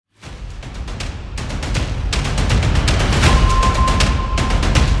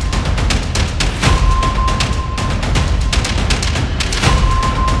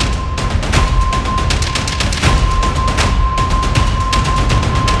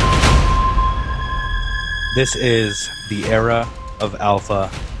This is the Era of Alpha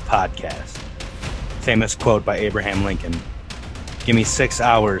podcast. Famous quote by Abraham Lincoln. Give me 6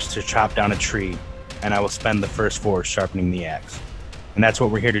 hours to chop down a tree, and I will spend the first 4 sharpening the axe. And that's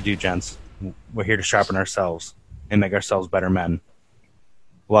what we're here to do, gents. We're here to sharpen ourselves and make ourselves better men.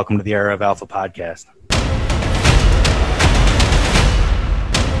 Welcome to the Era of Alpha podcast.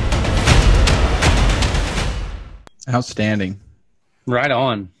 Outstanding. Right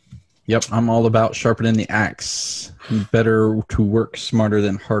on. Yep, I'm all about sharpening the axe. Better to work smarter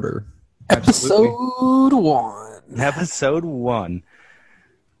than harder. Episode 1. Episode 1.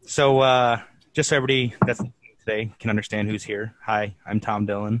 So, just so everybody that's listening today can understand who's here. Hi, I'm Tom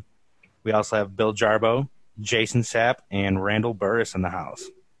Dillon. We also have Bill Jarbo, Jason Sapp, and Randall Burris in the house.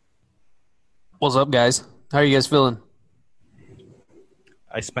 What's up, guys? How are you guys feeling?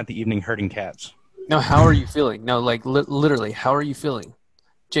 I spent the evening herding cats. No, how are you feeling? No, like literally, how are you feeling?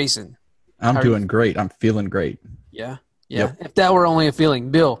 Jason. I'm doing great. I'm feeling great. Yeah? Yep. If that were only a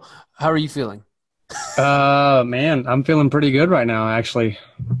feeling. Bill, how are you feeling? Man, I'm feeling pretty good right now, actually.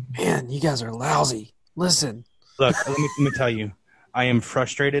 Man, you guys are lousy. Listen. Look, let me tell you. I am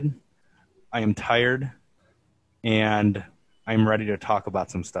frustrated. I am tired. And I'm ready to talk about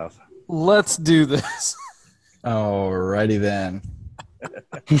some stuff. Let's do this. Alrighty then.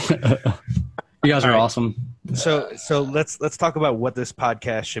 You guys are All right. awesome. So let's talk about what this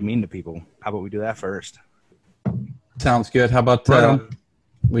podcast should mean to people. How about we do that first? Sounds good. How about Right on.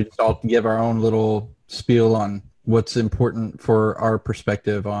 we just all give our own little spiel on what's important for our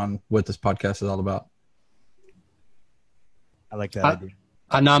perspective on what this podcast is all about. I like that idea.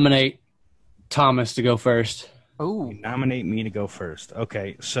 I nominate Thomas to go first. Oh, Nominate me to go first.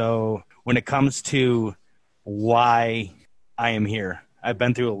 Okay, so when it comes to why I am here, I've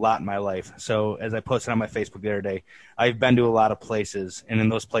been through a lot in my life. So as I posted on my Facebook the other day, I've been to a lot of places, and in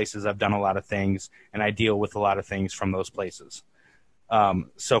those places I've done a lot of things, and I deal with a lot of things from those places.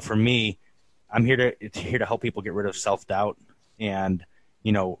 So for me, I'm here to help people get rid of self-doubt and,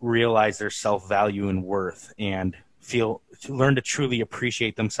 realize their self-value and worth and learn to truly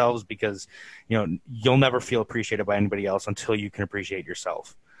appreciate themselves, because, you'll never feel appreciated by anybody else until you can appreciate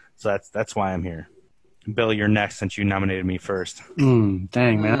yourself. So that's why I'm here. Bill, you're next since you nominated me first. Dang,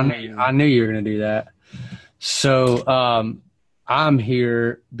 man. I knew you were going to do that. So I'm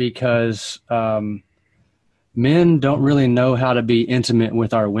here because men don't really know how to be intimate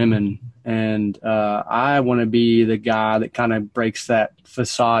with our women. And I want to be the guy that kind of breaks that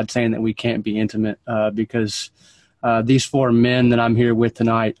facade saying that we can't be intimate, because these 4 men that I'm here with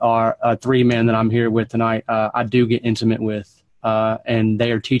tonight are 3 men that I'm here with tonight. I do get intimate with. And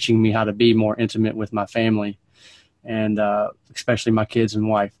they are teaching me how to be more intimate with my family and especially my kids and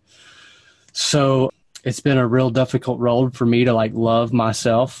wife. So it's been a real difficult road for me to love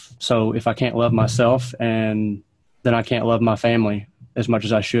myself. So if I can't love myself, and then I can't love my family as much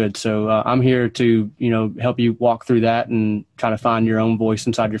as I should. So I'm here to, help you walk through that and try to find your own voice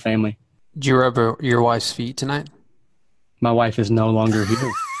inside your family. did you rub your wife's feet tonight? My wife is no longer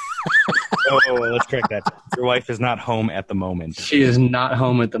here. Oh, let's correct that. Your wife is not home at the moment. She is not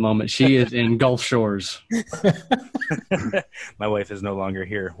home at the moment. She is in Gulf Shores. My wife is no longer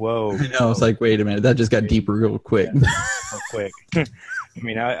here. Whoa. I know. It's like, wait a minute. That just got deeper real quick. Yeah, real quick. I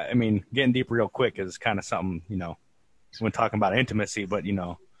mean, getting deep real quick is kind of something, when talking about intimacy, but,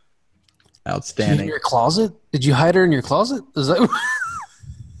 In Outstanding. your closet? Did you hide her in your closet? Is that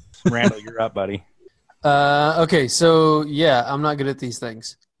Randall, you're up, buddy. okay, so yeah, I'm not good at these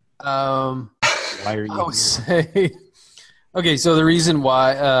things. Why are you I would here? say, okay, so the reason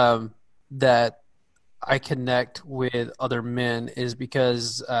why that I connect with other men is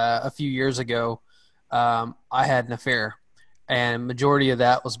because a few years ago I had an affair, and majority of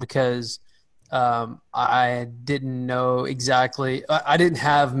that was because I didn't know exactly. I didn't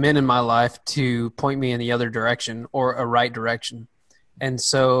have men in my life to point me in the other direction or a right direction, and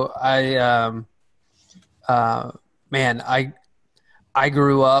so I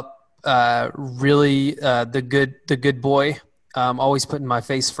grew up really the good boy, always putting my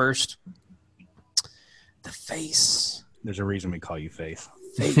face first. The face, There's a reason we call you Faith.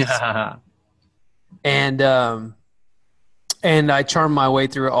 and I charmed my way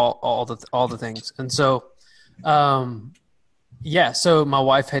through all the things, and so so my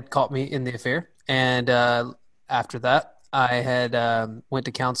wife had caught me in the affair, and after that I had went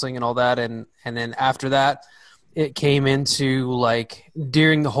to counseling and all that, and then after that it came into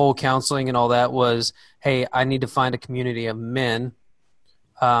during the whole counseling and all that was, hey, I need to find a community of men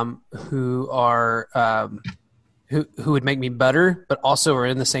who are who would make me better, but also are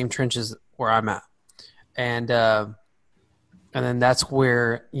in the same trenches where I'm at. And then that's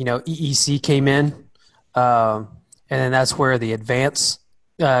where, EEC came in. and then that's where the advance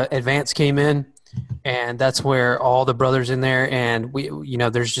came in, and that's where all the brothers in there, and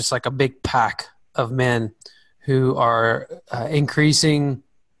there's just like a big pack of men who are increasing,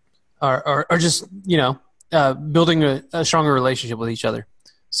 or just building a stronger relationship with each other.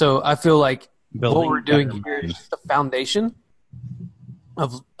 So I feel like what we're doing here is just the foundation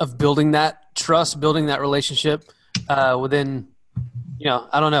of building that trust, building that relationship within.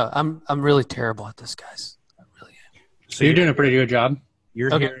 I don't know. I'm really terrible at this, guys. I really am. So you're doing a pretty good job.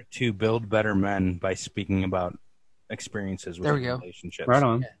 You're here to build better men by speaking about experiences with relationships. Right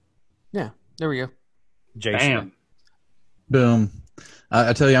on. Yeah. There we go. Jason. Bam. Boom.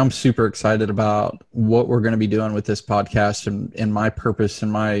 I tell you, I'm super excited about what we're going to be doing with this podcast and my purpose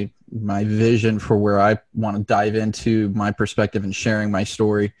and my vision for where I want to dive into my perspective and sharing my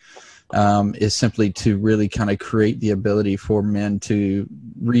story is simply to really kind of create the ability for men to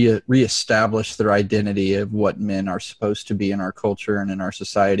reestablish their identity of what men are supposed to be in our culture and in our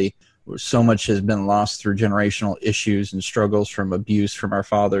society. So much has been lost through generational issues and struggles, from abuse from our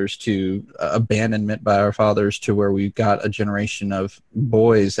fathers to abandonment by our fathers, to where we've got a generation of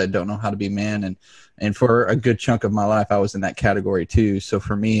boys that don't know how to be men. And for a good chunk of my life, I was in that category too. So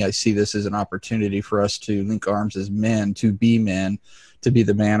for me, I see this as an opportunity for us to link arms as men, to be men, to be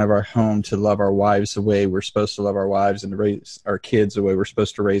the man of our home, to love our wives the way we're supposed to love our wives, and to raise our kids the way we're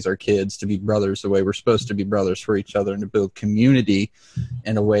supposed to raise our kids, to be brothers the way we're supposed to be brothers for each other, and to build community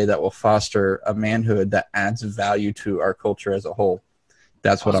in a way that will foster a manhood that adds value to our culture as a whole.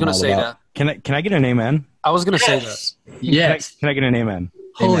 That's what I'm all about. Can I get an amen? I was going to say that. Yes. Can I get an amen?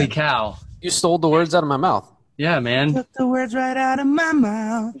 Holy Amen. cow. You stole the words out of my mouth. Yeah, man. Took the words right out of my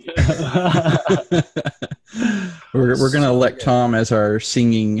mouth. We're going to elect Tom as our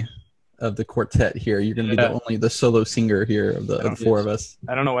singing of the quartet here. You're going to be the solo singer here of the four of us.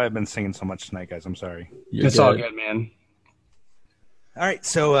 I don't know why I've been singing so much tonight, guys. I'm sorry. It's all good, man. All right,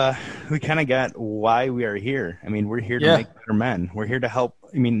 so we kind of got why we are here. I mean, we're here to make better men. We're here to help,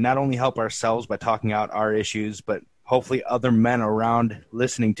 not only help ourselves by talking out our issues, but hopefully other men around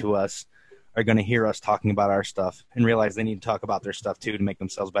listening to us are going to hear us talking about our stuff and realize they need to talk about their stuff too to make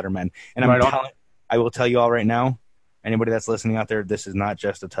themselves better men. And I will tell you all right now, anybody that's listening out there, this is not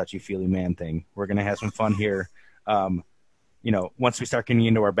just a touchy-feely man thing. We're going to have some fun here. Once we start getting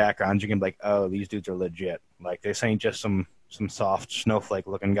into our backgrounds, you can be like, oh, these dudes are legit. Like, this ain't just some soft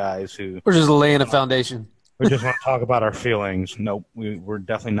snowflake-looking guys who... We're just laying a foundation. We just want to talk about our feelings. Nope, we're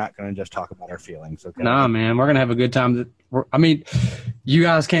definitely not going to just talk about our feelings. Okay? Nah, man, we're going to have a good time. You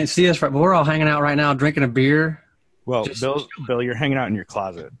guys can't see us, but we're all hanging out right now drinking a beer. Well, Bill, you're hanging out in your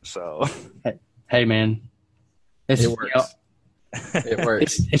closet, so... Hey, man. It works. It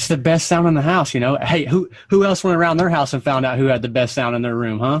works. It's the best sound in the house, Hey, who else went around their house and found out who had the best sound in their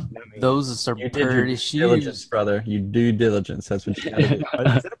room, huh? Those are some pretty shoes. Diligence, brother. You do diligence. That's what you got to do.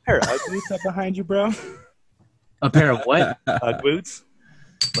 Is it a pair of Ugg boots up behind you, bro? A pair of what? Ugg boots?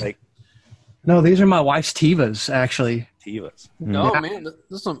 No, these are my wife's Tevas, actually. Tevas. No, man. Those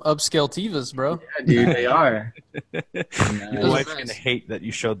are some upscale Tevas, bro. Yeah, dude, they are. Your wife's going to hate that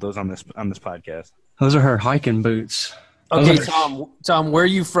you showed those on this podcast. Those are her hiking boots. Okay, Tom, where are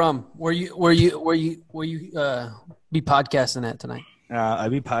you from? Where you be podcasting at tonight? I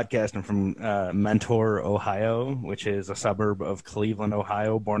be podcasting from Mentor, Ohio, which is a suburb of Cleveland,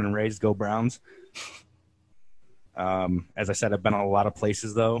 Ohio. Born and raised, go Browns. As I said, I've been a lot of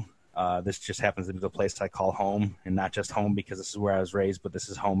places, though. This just happens to be the place I call home, and not just home because this is where I was raised, but this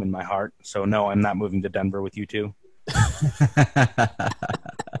is home in my heart. So, no, I'm not moving to Denver with you two.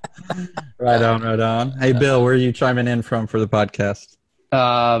 Right on. Hey, Bill, where are you chiming in from for the podcast?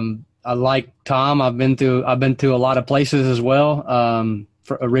 I like Tom. I've been to a lot of places as well.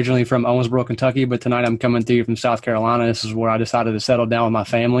 Originally from Owensboro, Kentucky, but tonight I'm coming to you from South Carolina. This is where I decided to settle down with my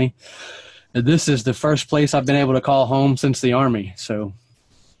family. This is the first place I've been able to call home since the Army, so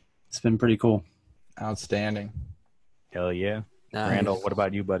it's been pretty cool. Outstanding. Hell yeah. Nice. Randall, what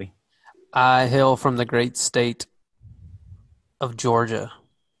about you, buddy? I hail from the great state of Georgia.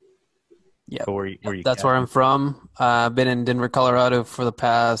 Yeah, that's where I'm from. I've been in Denver, Colorado for the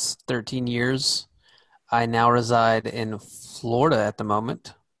past 13 years. I now reside in Florida at the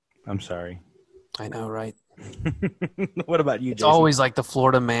moment. I'm sorry. I know, right? What about you, It's Jason? always like the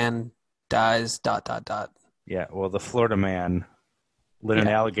Florida man dies, ... Yeah, well, the Florida man lit an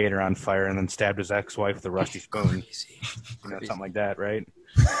alligator on fire and then stabbed his ex-wife with a rusty spoon. Crazy. Something like that, right?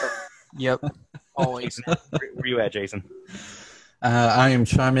 Yep, always. Where you at, Jason? I am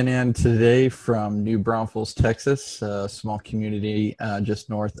chiming in today from New Braunfels, Texas, a small community just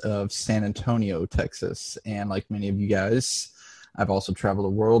north of San Antonio, Texas. And like many of you guys, I've also traveled the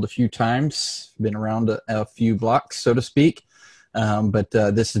world a few times, been around a few blocks, so to speak. But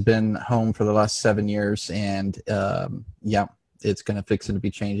this has been home for the last 7 years, and yeah, it's going to fix it to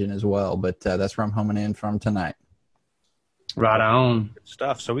be changing as well. But that's where I'm homing in from tonight. Right on. Good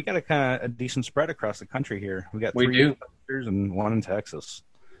stuff. So we got a decent spread across the country here. We got We 3 do. Texas and 1 in Texas.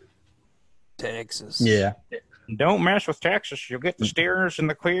 Texas. Yeah. Don't mess with Texas. You'll get the steers and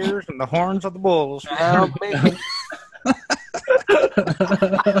the queers and the horns of the bulls. Oh, man.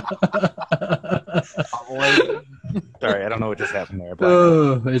 Sorry, I don't know what just happened there. But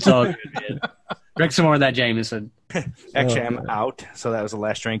Oh, it's all good, man. Drink some more of that Jameson. actually, I'm out, so that was the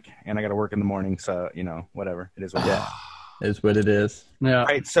last drink, and I got to work in the morning. So whatever it is. What it is. Is what it is. Yeah. All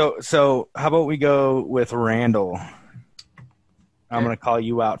right, so how about we go with Randall? I'm going to call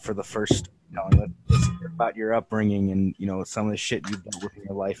you out for the first telling us about your upbringing and some of the shit you've dealt with in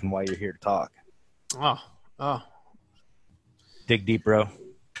your life and why you're here to talk. Oh. Dig deep, bro.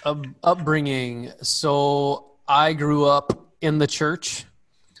 Upbringing. So I grew up in the church,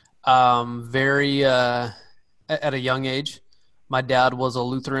 very at a young age. My dad was a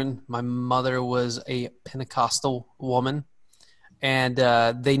Lutheran. My mother was a Pentecostal woman, and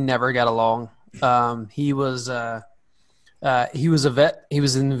they never got along. He was a vet. He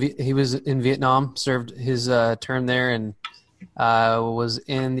was in Vietnam, served his term there, and was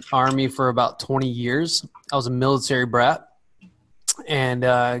in the Army for about 20 years. I was a military brat, and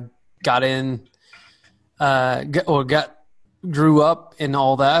grew up in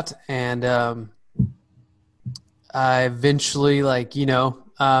all that, and I eventually,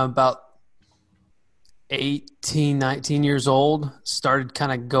 about 18, 19 years old, started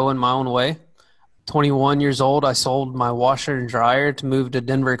kind of going my own way. 21 years old, I sold my washer and dryer to move to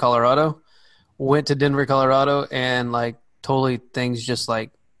Denver, Colorado. Went to Denver, Colorado, and totally things just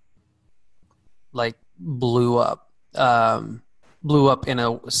blew up. Blew up in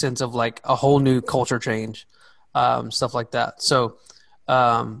a sense of a whole new culture change, stuff like that. So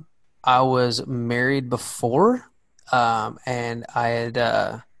I was married before, and I had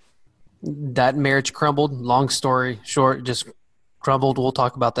that marriage crumbled. Long story short, just crumbled. We'll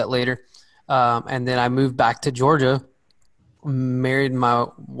talk about that later. And then I moved back to Georgia, married my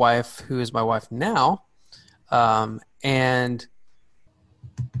wife, who is my wife now, and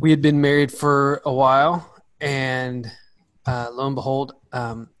we had been married for a while, and lo and behold,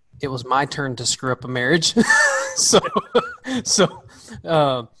 it was my turn to screw up a marriage. So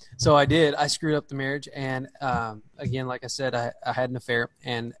I did. I screwed up the marriage, and again, like I said, I had an affair,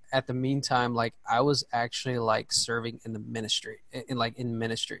 and at the meantime, I was actually serving in the ministry, in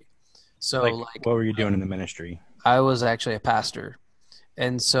ministry. So what were you doing in the ministry? I was actually a pastor,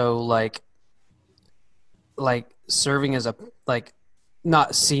 and so serving as a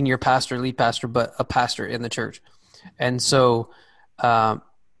not senior pastor, lead pastor, but a pastor in the church. And so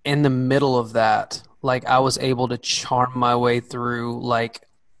in the middle of that, I was able to charm my way through,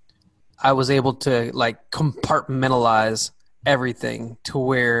 I was able to compartmentalize everything to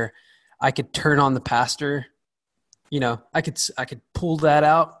where I could turn on the pastor, I could pull that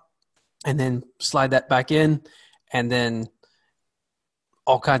out and then slide that back in, and then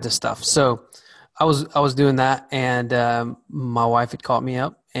all kinds of stuff. So I was doing that, and my wife had caught me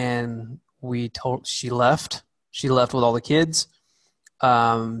up, and she left. She left with all the kids.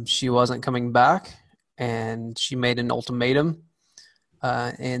 She wasn't coming back, and she made an ultimatum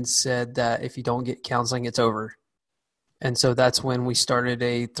and said that if you don't get counseling, it's over. And so that's when we started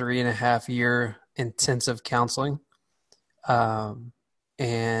a 3.5-year intensive counseling.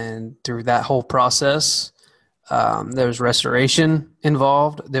 And through that whole process, there was restoration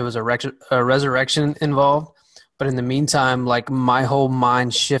involved. There was a resurrection involved. But in the meantime, my whole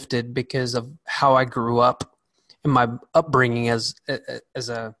mind shifted because of how I grew up in my upbringing as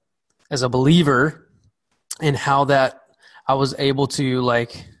a believer, and how that I was able to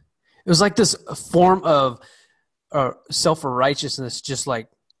it was this form of self-righteousness, just I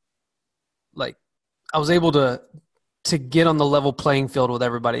was able to get on the level playing field with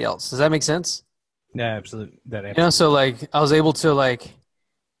everybody else. Does that make sense? Yeah, absolutely. So I was able to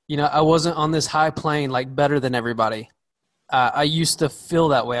I wasn't on this high plane better than everybody. I used to feel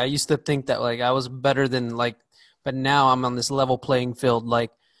that way. I used to think that I was better than but now I'm on this level playing field.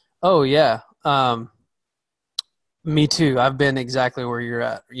 Oh yeah, me too. I've been exactly where you're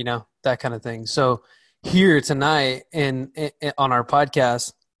at. That kind of thing. So here tonight in on our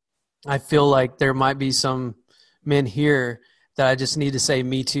podcast, I feel like there might be some men here that I just need to say,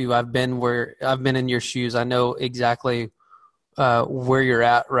 me too. I've been in your shoes. I know exactly where you're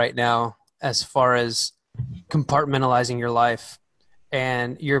at right now as far as compartmentalizing your life,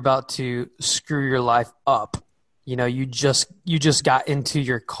 and you're about to screw your life up. you just got into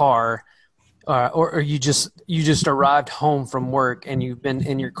your car, or you just arrived home from work and you've been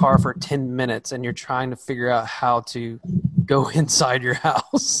in your car for 10 minutes and you're trying to figure out how to go inside your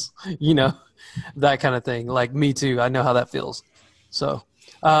house, that kind of thing. Like, me too. I know how that feels. So,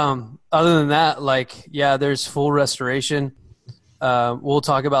 other than that, like, yeah, there's full restoration. We'll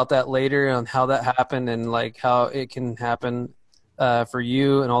talk about that later on how that happened and like how it can happen for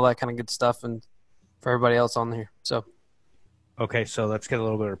you and all that kind of good stuff, and for everybody else on here. So, Okay, so let's get a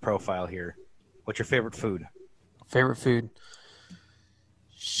little bit of profile here. What's your favorite food? favorite food?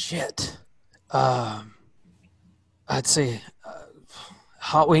 Shit. I'd say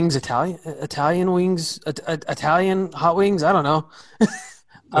hot wings, Italian wings, Italian hot wings. I don't know.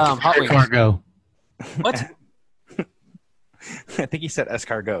 Hot wings. Cargo. What? I think he said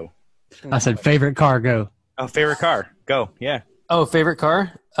escargot. I said favorite cargo. Oh, favorite car. Go. Yeah. Oh, favorite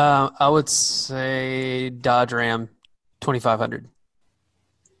car? I would say Dodge Ram 2500.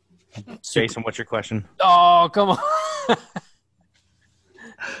 Jason, what's your question? Oh, come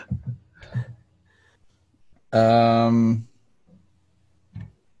on.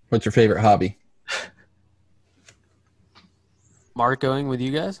 What's your favorite hobby? Mark going with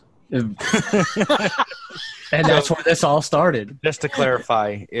you guys? And that's where this all started. Just to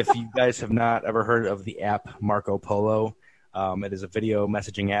clarify, if you guys have not ever heard of the app Marco Polo, it is a video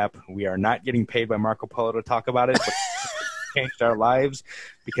messaging app. We are not getting paid by Marco Polo to talk about it, but it's changed our lives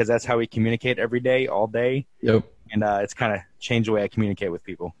because that's how we communicate every day, all day. Yep. And it's kind of changed the way I communicate with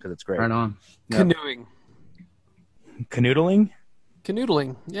people because it's great. Right on. Yep. Canoeing. Canoodling?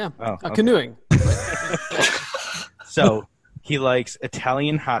 Canoodling, yeah. Oh, okay. Canoeing. So he likes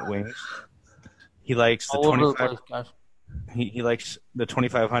Italian hot wings. He likes the All over the 25. place, guys. He likes the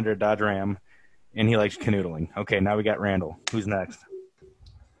 2500 Dodge Ram, and he likes canoodling. Okay, now we got Randall. Who's next?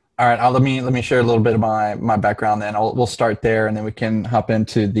 All right, let me share a little bit of my background. Then we'll start there, and then we can hop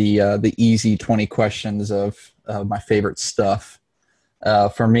into the easy 20 questions of my favorite stuff.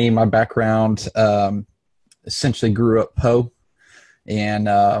 For me, my background essentially grew up Poe, and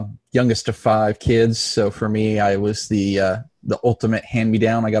youngest of 5 kids. So for me, I was the ultimate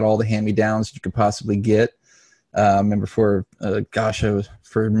hand-me-down. I got all the hand-me-downs you could possibly get. Remember for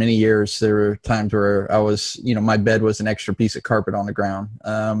many years, there were times where I was, my bed was an extra piece of carpet on the ground.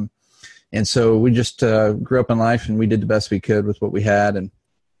 And so we just grew up in life, and we did the best we could with what we had.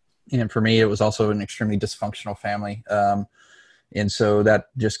 And for me, it was also an extremely dysfunctional family. And so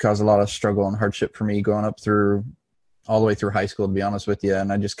that just caused a lot of struggle and hardship for me going up all the way through high school, to be honest with you.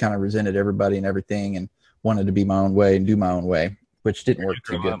 And I just kind of resented everybody and everything and wanted to be my own way and do my own way, which didn't work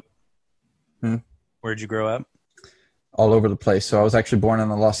too good. Where'd you grow up? All over the place. So I was actually born in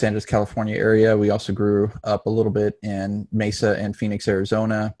the Los Angeles, California area. We also grew up a little bit in Mesa and Phoenix,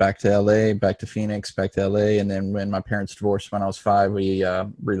 Arizona, back to LA, back to Phoenix, back to LA. And then when my parents divorced when I was 5, we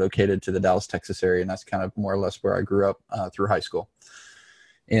relocated to the Dallas, Texas area. And that's kind of more or less where I grew up through high school.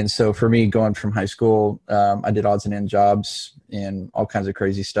 And so for me, going from high school, I did odds and end jobs and all kinds of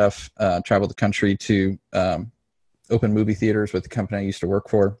crazy stuff, traveled the country to open movie theaters with the company I used to work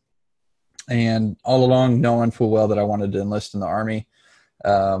for. And all along, knowing full well that I wanted to enlist in the Army,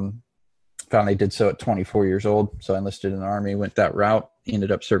 finally did so at 24 years old. So I enlisted in the Army, went that route,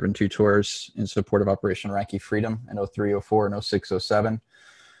 ended up serving 2 tours in support of Operation Iraqi Freedom in 03, 04, and 06, 07.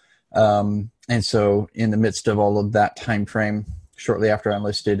 And so in the midst of all of that time frame, shortly after I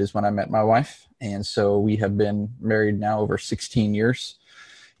enlisted is when I met my wife. And so we have been married now over 16 years.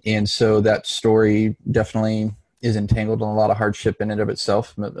 And so that story definitely is entangled in a lot of hardship in and of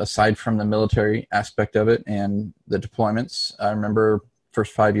itself, aside from the military aspect of it and the deployments. I remember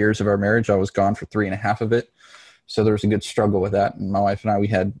first 5 years of our marriage, I was gone for 3.5 of it. So there was a good struggle with that. And my wife and I, we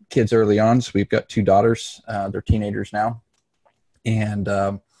had kids early on. So we've got 2 daughters. They're teenagers now. And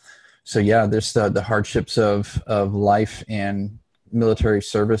so, yeah, there's the hardships of life, and military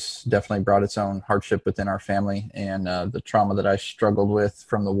service definitely brought its own hardship within our family. And the trauma that I struggled with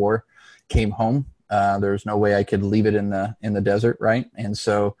from the war came home. There's no way I could leave it in the desert, right? And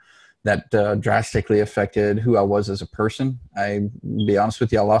so that drastically affected who I was as a person. I be honest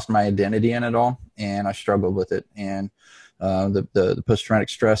with you, I lost my identity in it all, and I struggled with it. And the post-traumatic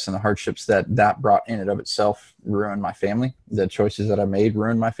stress and the hardships that brought in and of itself ruined my family. The choices that I made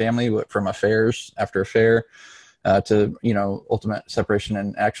ruined my family, from affairs after affair to ultimate separation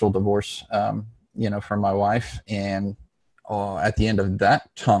and actual divorce, from my wife. And at the end of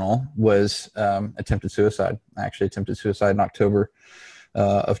that tunnel was attempted suicide. I actually attempted suicide in October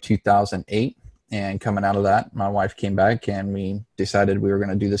of 2008. And coming out of that, my wife came back, and we decided we were going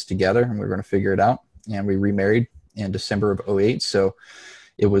to do this together, and we were going to figure it out. And we remarried in December of 2008. So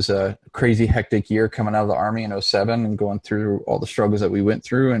it was a crazy hectic year coming out of the Army in '07 and going through all the struggles that we went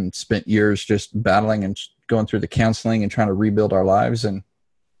through, and spent years just battling and going through the counseling and trying to rebuild our lives. And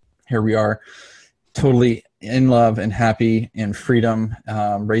here we are, totally in love and happy in freedom,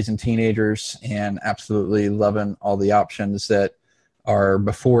 raising teenagers and absolutely loving all the options that are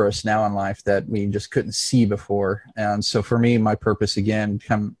before us now in life that we just couldn't see before. And so for me, my purpose, again,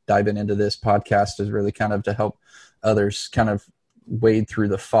 come diving into this podcast, is really kind of to help others kind of wade through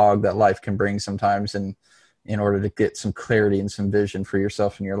the fog that life can bring sometimes, and in order to get some clarity and some vision for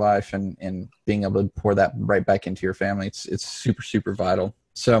yourself and your life, and being able to pour that right back into your family. It's super, super vital.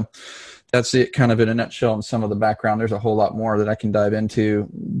 So that's it kind of in a nutshell, and some of the background. There's a whole lot more that I can dive into,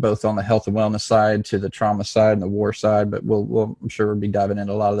 both on the health and wellness side, to the trauma side and the war side, but I'm sure we'll be diving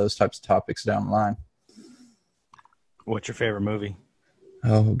into a lot of those types of topics down the line. What's your favorite movie?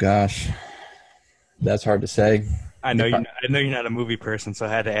 Oh gosh, that's hard to say. I know you're not a movie person, so I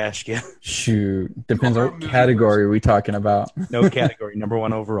had to ask you. Shoot, depends on what category are we talking about. No category, number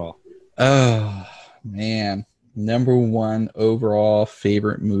one overall. Oh man, number one overall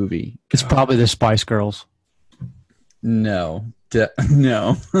favorite movie. It's probably the Spice Girls. No,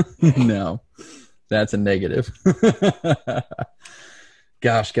 no, no. That's a negative.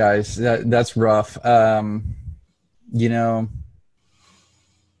 Gosh, guys, that's rough.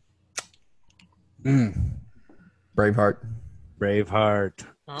 Braveheart.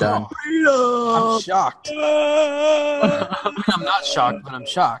 Done. I'm shocked. I mean, I'm not shocked, but I'm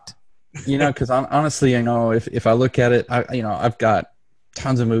shocked. Because honestly, if I look at it, I've got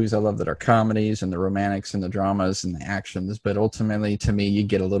tons of movies I love that are comedies, and the romantics and the dramas and the actions, but ultimately, to me, you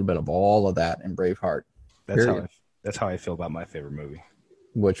get a little bit of all of that in Braveheart. That's how I feel about my favorite movie.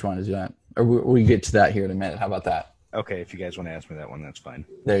 Which one is that? Or we get to that here in a minute. How about that? Okay, if you guys want to ask me that one, that's fine.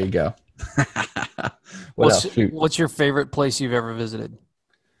 There you go. What else? What's your favorite place you've ever visited?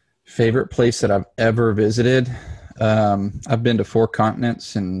 Favorite place that I've ever visited? I've been to 4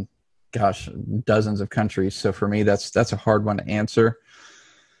 continents and, gosh, dozens of countries. So for me, that's a hard one to answer.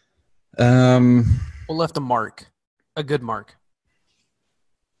 What left a mark? A good mark?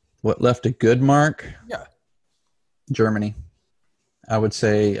 What left a good mark? Yeah. Germany. I would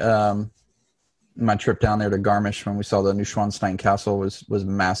say my trip down there to Garmisch when we saw the Neuschwanstein Castle was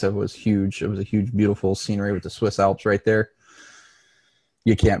massive, was huge. It was a huge, beautiful scenery with the Swiss Alps right there.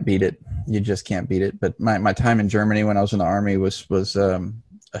 You can't beat it. You just can't beat it. But my time in Germany when I was in the Army was a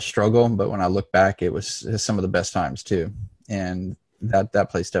struggle, but when I look back, it was some of the best times too. And that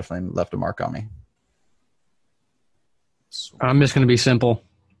place definitely left a mark on me. I'm just going to be simple.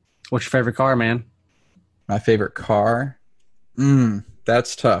 What's your favorite car, man? My favorite car?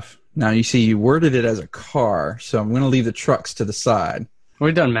 That's tough. Now, you see, you worded it as a car, so I'm going to leave the trucks to the side. Well,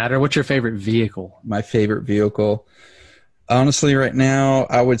 it doesn't matter. What's your favorite vehicle? My favorite vehicle? Honestly, right now,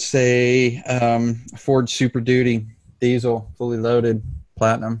 I would say Ford Super Duty, diesel, fully loaded,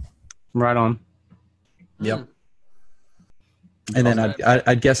 platinum. Right on. Yep. And then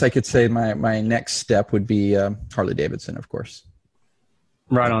I guess I could say my next step would be Harley Davidson, of course.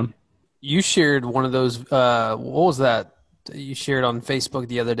 Right on. You shared one of those. What was that? You shared on Facebook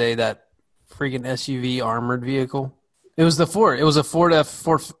the other day, that freaking SUV armored vehicle. It was the Ford. It was a Ford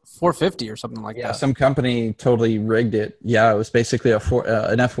F450 or something like that. Yeah, some company totally rigged it. Yeah, it was basically an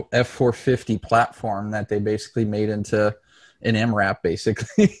F450 platform that they basically made into an MRAP,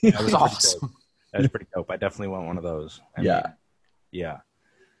 basically. That was awesome. That's pretty dope. I definitely want one of those. Yeah.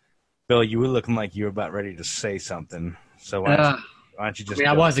 Bill, you were looking like you were about ready to say something. So why don't you just?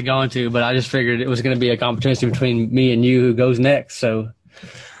 I wasn't going to, but I just figured it was going to be a competition between me and you who goes next. So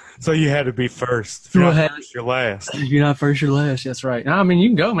you had to be first. If you're not first, you're last. If you're not first, you're last. That's right. I mean, you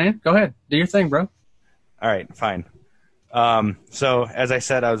can go, man. Go ahead. Do your thing, bro. All right, fine. So as I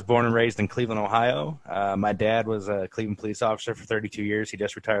said, I was born and raised in Cleveland, Ohio. My dad was a Cleveland police officer for 32 years. He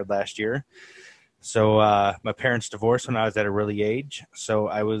just retired last year. So my parents divorced when I was at a really age. So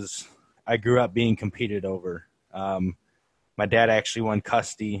I grew up being competed over. My dad actually won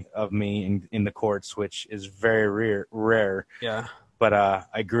custody of me in the courts, which is very rare. Yeah. But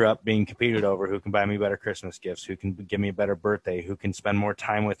I grew up being competed over. Who can buy me better Christmas gifts? Who can give me a better birthday? Who can spend more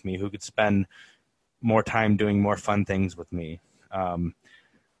time with me? Who could spend more time doing more fun things with me?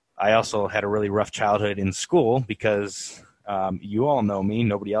 I also had a really rough childhood in school because you all know me.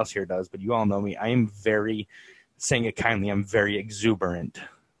 Nobody else here does, but you all know me. I am very, saying it kindly, I'm very exuberant.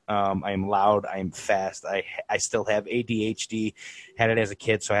 I am loud. I am fast. I still have ADHD. Had it as a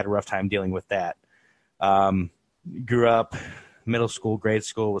kid, so I had a rough time dealing with that. Grew up, middle school, grade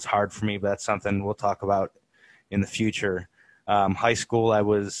school was hard for me, but that's something we'll talk about in the future. High school,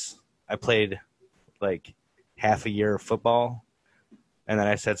 I played like half a year of football. And then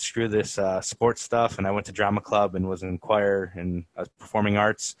I said, screw this sports stuff. And I went to drama club and was in choir and I was performing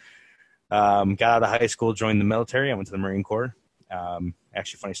arts. Got out of high school, joined the military. I went to the Marine Corps.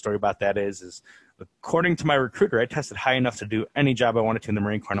 Actually, funny story about that is according to my recruiter, I tested high enough to do any job I wanted to in the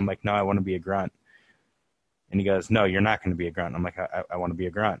Marine Corps. And I'm like, no, I want to be a grunt. And he goes, no, you're not going to be a grunt. I'm like, I want to be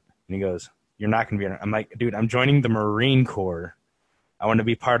a grunt. And he goes, you're not going to be a grunt. I'm like, dude, I'm joining the Marine Corps. I want to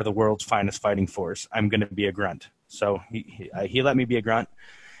be part of the world's finest fighting force. I'm going to be a grunt. So he let me be a grunt.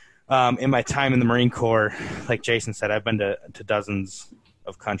 In my time in the Marine Corps, like Jason said, I've been to dozens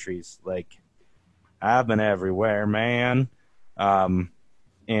of countries. Like, I've been everywhere, man.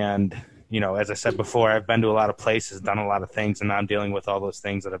 And, you know, as I said before, I've been to a lot of places, done a lot of things, and now I'm dealing with all those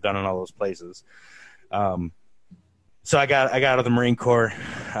things that I've done in all those places. So I got out of the Marine Corps,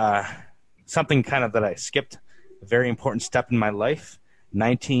 something kind of that I skipped, a very important step in my life.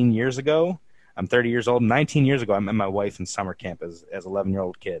 19 years ago, I'm 30 years old. 19 years ago, I met my wife in summer camp as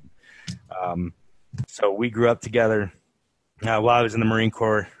 11-year-old kid. So we grew up together while I was in the Marine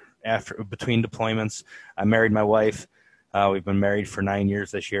Corps. Between deployments, I married my wife. We've been married for 9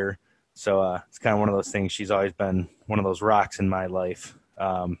 years this year. So it's kind of one of those things. She's always been one of those rocks in my life.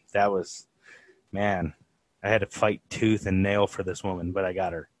 That was, man, I had to fight tooth and nail for this woman, but I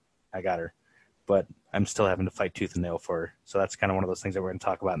got her. But I'm still having to fight tooth and nail for her. So that's kind of one of those things that we're going to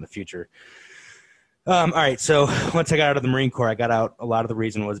talk about in the future. All right, so once I got out of the Marine Corps, I got out. A lot of the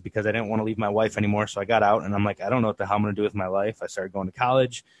reason was because I didn't want to leave my wife anymore, so I got out, and I'm like, I don't know what the hell I'm going to do with my life. I started going to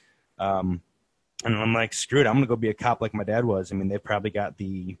college, and I'm like, screw it, I'm going to go be a cop like my dad was. I mean, they probably got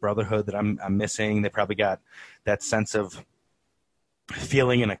the brotherhood that I'm missing. They probably got that sense of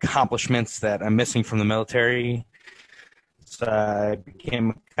feeling and accomplishments that I'm missing from the military. So I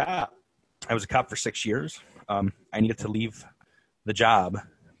became a cop. I was a cop for 6 years. I needed to leave the job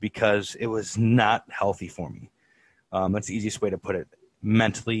because it was not healthy for me. That's the easiest way to put it.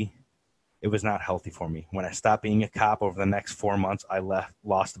 Mentally, it was not healthy for me. When I stopped being a cop over the next 4 months, I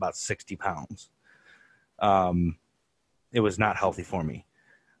lost about 60 pounds. It was not healthy for me.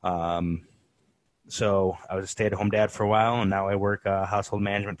 So I was a stay-at-home dad for a while, and now I work household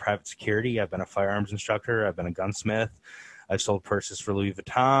management, private security. I've been a firearms instructor. I've been a gunsmith. I've sold purses for Louis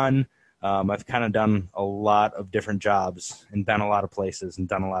Vuitton. I've kind of done a lot of different jobs and been a lot of places and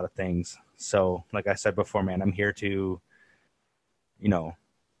done a lot of things. So like I said before, man, I'm here to, you know,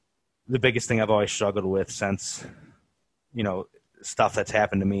 the biggest thing I've always struggled with since, you know, stuff that's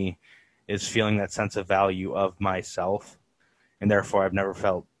happened to me is feeling that sense of value of myself. And therefore I've never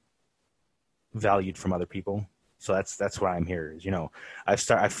felt valued from other people. So that's why I'm here is, you know, I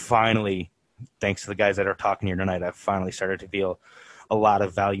finally, thanks to the guys that are talking here tonight, I've finally started to feel a lot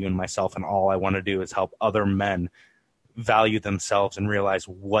of value in myself, and all I want to do is help other men value themselves and realize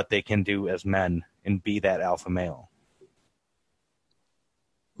what they can do as men and be that alpha male.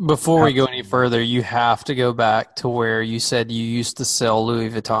 Before we go any further, you have to go back to where you said you used to sell Louis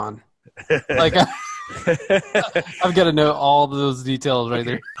Vuitton. Like, I've got to know all those details right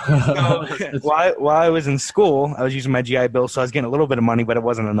there. So, while I was in school, I was using my GI Bill, so I was getting a little bit of money, but it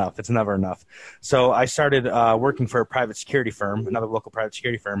wasn't enough. It's never enough. So I started working for a private security firm, another local private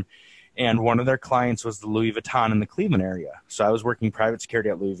security firm, and one of their clients was the Louis Vuitton in the Cleveland area. So I was working private security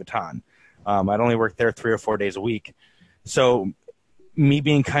at Louis Vuitton. I'd only work there 3 or 4 days a week. So me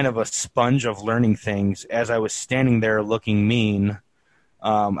being kind of a sponge of learning things, as I was standing there looking mean,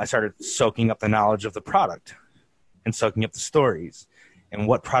 I started soaking up the knowledge of the product and soaking up the stories and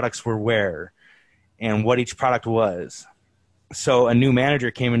what products were where and what each product was. So a new manager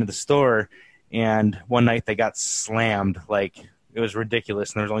came into the store, and one night they got slammed. Like, it was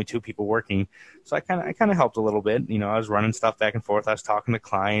ridiculous, and there was only 2 people working. So I kind of helped a little bit. You know, I was running stuff back and forth. I was talking to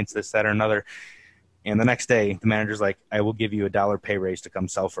clients, this, that, or another. And the next day, the manager's like, I will give you $1 pay raise to come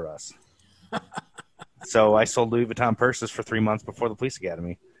sell for us. So I sold Louis Vuitton purses for 3 months before the police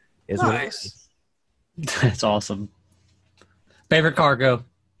academy. Nice. That's awesome. Favorite cargo?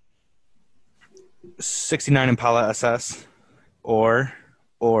 69 Impala SS or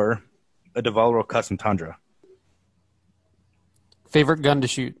a DeValro Custom Tundra. Favorite gun to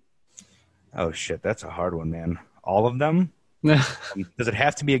shoot? Oh, shit. That's a hard one, man. All of them? Does it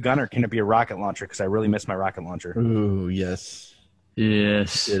have to be a gun, or can it be a rocket launcher? Because I really miss my rocket launcher. Ooh, yes.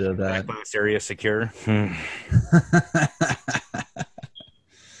 Yes. Did of that. Glass area secure.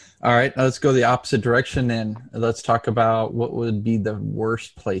 All right, let's go the opposite direction and let's talk about what would be the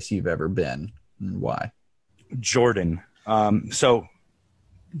worst place you've ever been and why. Jordan. So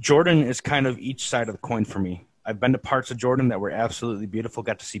Jordan is kind of each side of the coin for me. I've been to parts of Jordan that were absolutely beautiful.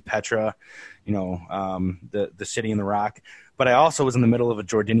 Got to see Petra, you know, the city in the rock. But I also was in the middle of a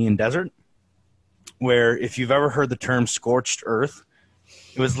Jordanian desert where, if you've ever heard the term scorched earth,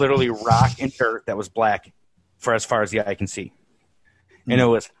 It was literally rock and dirt that was black for as far as the eye can see. And it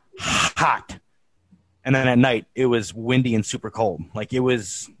was hot. And then at night, it was windy and super cold. Like, it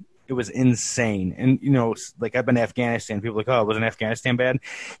was insane. And, you know, like, I've been to Afghanistan. People are like, oh, wasn't Afghanistan bad?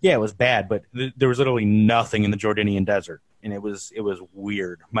 Yeah, it was bad, but there was literally nothing in the Jordanian desert. And it was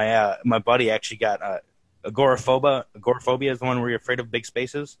weird. My buddy actually got agoraphobia. Agoraphobia is the one where you're afraid of big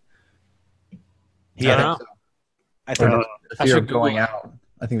spaces. Yeah, I think the fear of going out.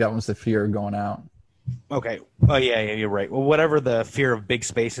 I think that one's the fear of going out. Okay. Oh, yeah, you're right. Well, whatever the fear of big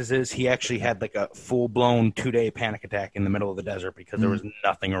spaces is, he actually had like a full-blown 2-day panic attack in the middle of the desert because there was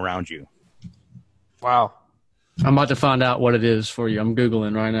nothing around you. Wow. I'm about to find out what it is for you. I'm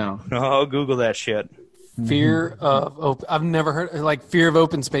Googling right now. Oh, Google that shit. Fear of I've never heard like fear of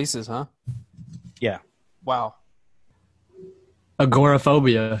open spaces, huh? Yeah. Wow.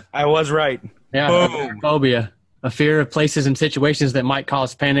 Agoraphobia. I was right. Yeah, Boom. agoraphobia. A fear of places and situations that might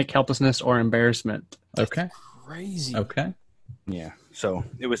cause panic, helplessness, or embarrassment. Okay. Crazy. Okay. Yeah. So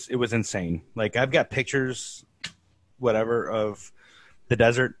it was insane. Like, I've got pictures, whatever, of the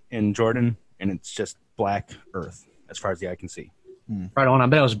desert in Jordan, and it's just black earth as far as the eye can see. Right on. I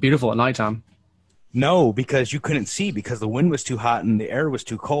bet it was beautiful at nighttime. No, because you couldn't see because the wind was too hot and the air was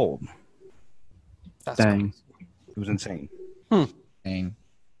too cold. That's Dang. crazy. It was insane. Dang.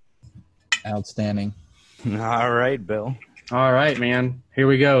 Outstanding. All right, Bill. All right, man. Here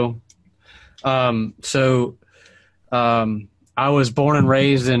we go. I was born and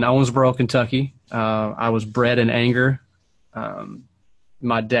raised in Owensboro, Kentucky. I was bred in anger.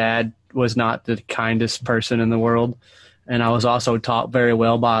 My dad was not the kindest person in the world, and I was also taught very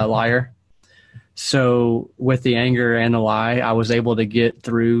well by a liar. So with the anger and the lie, I was able to get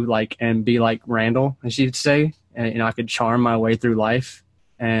through and be like Randall, as you'd say, and I could charm my way through life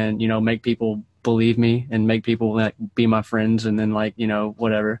and, make people believe me and make people be my friends and then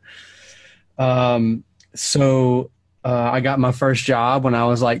whatever. So I got my first job when I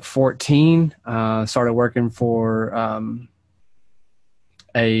was 14, started working for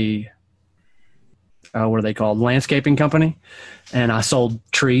what are they called? Landscaping company. And I sold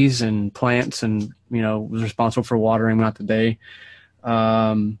trees and plants and, was responsible for watering throughout the day.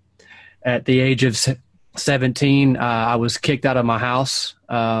 At the age of 17, I was kicked out of my house,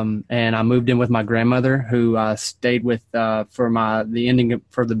 and I moved in with my grandmother, who I stayed with for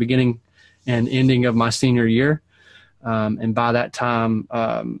the beginning and ending of my senior year. And by that time,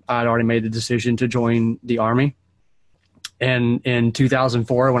 I'd already made the decision to join the Army. And in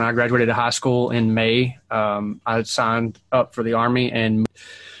 2004, when I graduated high school in May, I signed up for the Army and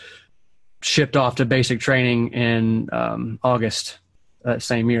shipped off to basic training in August that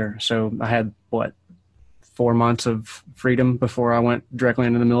same year. So I had 4 months of freedom before I went directly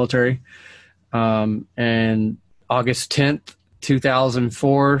into the military. And August 10th,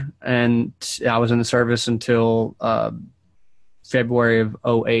 2004, and I was in the service until February of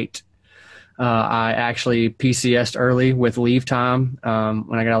 2008. I actually PCS'd early with leave time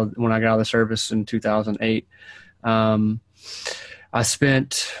when I got out of the service in 2008. I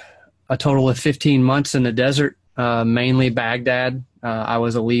spent a total of 15 months in the desert, mainly Baghdad. I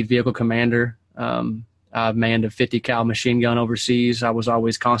was a lead vehicle commander. I manned a 50 cal machine gun overseas. I was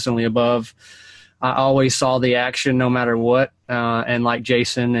always constantly above. I always saw the action no matter what. And like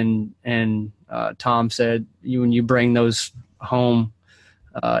Jason and Tom said, when you bring those home,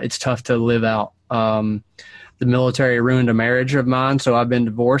 it's tough to live out. The military ruined a marriage of mine, so I've been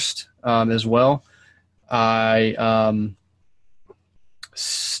divorced as well. I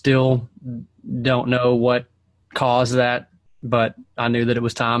still don't know what caused that, but I knew that it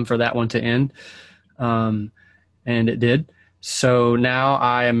was time for that one to end, and it did. So now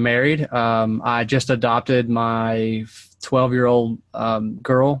I am married. I just adopted my 12-year-old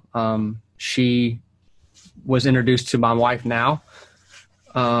girl. She was introduced to my wife now.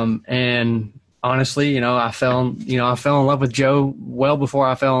 And honestly, I fell in love with Joe well before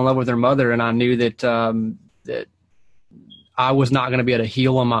I fell in love with her mother. And I knew that, that I was not going to be able to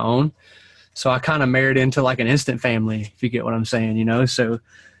heal on my own. So I kind of married into an instant family, if you get what I'm saying, So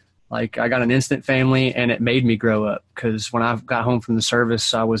I got an instant family and it made me grow up, because when I got home from the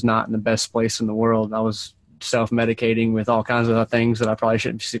service, I was not in the best place in the world. I was self-medicating with all kinds of things that I probably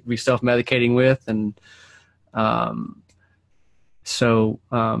shouldn't be self-medicating with. And, So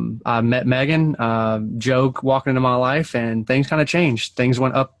I met Megan, Joe walking into my life, and things kind of changed. Things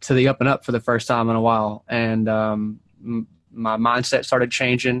went up to the up and up for the first time in a while. And my mindset started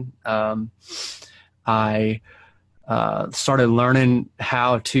changing. I started learning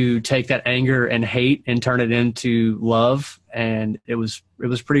how to take that anger and hate and turn it into love. And it was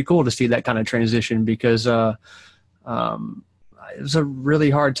pretty cool to see that kind of transition, because it was a really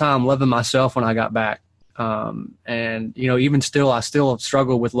hard time loving myself when I got back. And, you know, even still, I still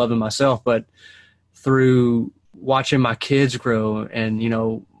struggle with loving myself, but through watching my kids grow and, you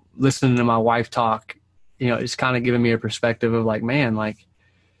know, listening to my wife talk, you know, it's kind of giving me a perspective of like, man, like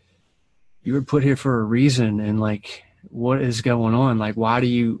you were put here for a reason. And like, what is going on? Like, why do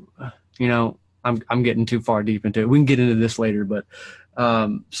you, you know, I'm getting too far deep into it. We can get into this later, but,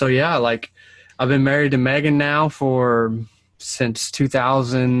 so yeah, like I've been married to Megan now since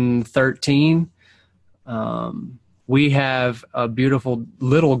 2013. We have a beautiful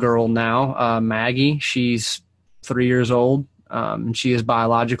little girl now, Maggie. She's 3 years old, and she is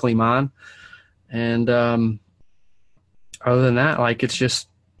biologically mine. And other than that, like it's just,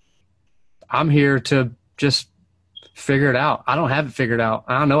 I'm here to just figure it out. I don't have it figured out.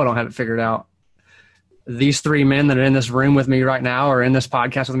 I know I don't have it figured out. These three men that are in this room with me right now or in this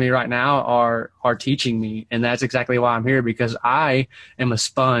podcast with me right now are teaching me. And that's exactly why I'm here, because I am a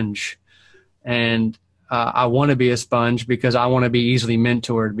sponge. And I want to be a sponge because I want to be easily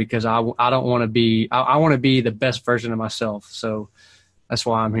mentored, because I don't want to be, I want to be the best version of myself. So that's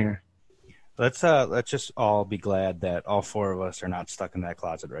why I'm here. Let's just all be glad that all four of us are not stuck in that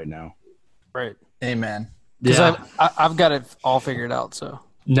closet right now. Right. Amen. Because Yeah. I've got it all figured out. So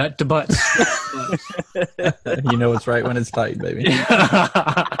Nut to butts. You know it's right when it's tight, baby.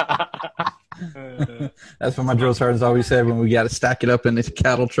 That's what my drill sergeants always said when we got to stack it up in the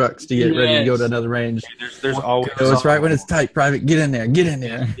cattle trucks to get ready to go to another range. There's always So it's right when it's tight, private. Get in there. Get in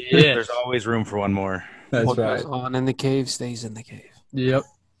there. Yeah. there's always room for one more. That's what right. goes on in the cave stays in the cave. Yep. All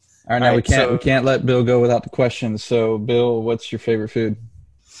right, now All we right, so- can't let Bill go without the questions. So, Bill, what's your favorite food?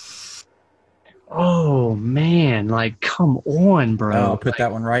 Oh man, like come on, bro. Oh, put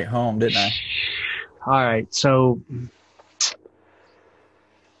that one right home, didn't I? All right, so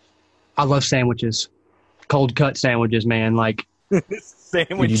I love sandwiches, cold cut sandwiches, man. Like Dude, you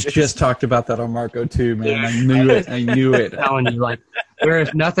Sandwiches. just talked about that on Marco too, man. I knew it. I knew it. I'm telling you, like there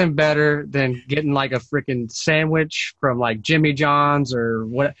is nothing better than getting like a freaking sandwich from like Jimmy John's or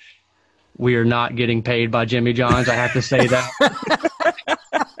what. We are not getting paid by Jimmy John's. I have to say that.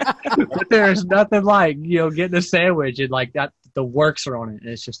 But there's nothing like, you know, getting a sandwich and like that, the works are on it. And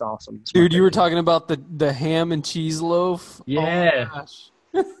it's just awesome. It's my Dude, you were favorite. talking about the ham and cheese loaf. Yeah. Oh my gosh.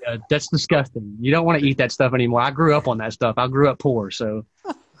 Yeah, that's disgusting. You don't want to eat that stuff anymore. I grew up on that stuff. I grew up poor, so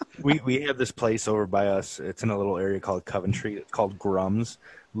We have this place over by us. It's in a little area called Coventry. It's called Grum's.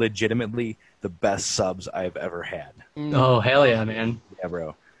 Legitimately the best subs I've ever had. oh hell yeah, man. Yeah,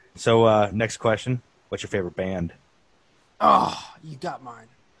 bro. So next question. What's your favorite band? Oh, you got mine.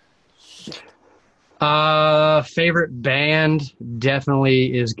 Shit. Favorite band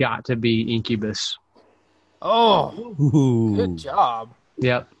definitely is got to be Incubus. Oh, good job.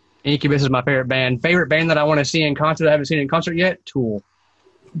 Yep. Incubus is my favorite band. Favorite band that I want to see in concert. I haven't seen in concert yet. Tool.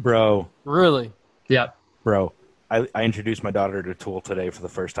 Bro. Really? Yep. Bro. I introduced my daughter to Tool today for the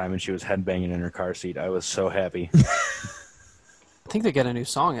first time, and she was headbanging in her car seat. I was so happy. I think they got a new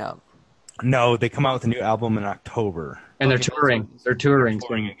song out. No, they come out with a new album in October. And they're Okay, touring. They're touring.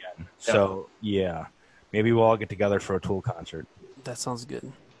 Touring again. So, yeah. Maybe we'll all get together for a Tool concert. That sounds good.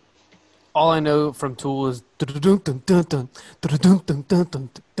 All I know from Tool is dun-dun-dun-dun-dun,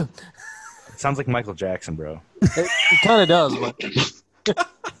 dun-dun-dun-dun-dun-dun. It sounds like Michael Jackson, bro. It kind of does, but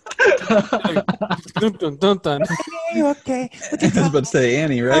dun-dun-dun-dun. Okay. I was about to say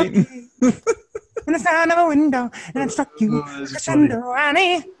Annie, right? When it's down of a window and it struck you,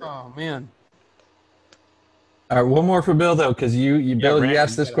 Annie. Oh man. All right, one more for Bill though, because Bill, you Brandon,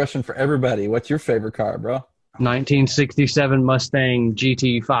 asked this get it. question for everybody. What's your favorite car, bro? 1967 Mustang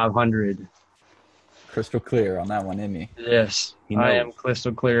GT 500. Crystal clear on that one, isn't he? Yes, He I knows. am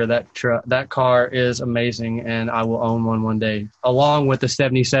crystal clear. That car is amazing, and I will own one day, along with the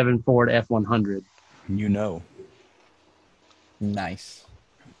 77 Ford F100. You know. Nice.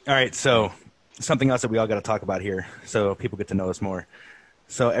 All right, so something else that we all got to talk about here so people get to know us more.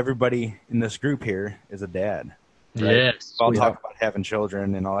 So everybody in this group here is a dad. Right? Yes, We all we talk about having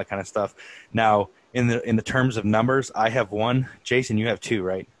children and all that kind of stuff. Now, in the terms of numbers, I have one. Jason, you have two,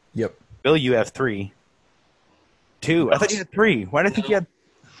 right? Yep. Bill, you have three. Two. I thought you had three. Why did I think you had?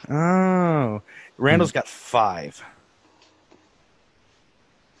 Oh, Randall's got five.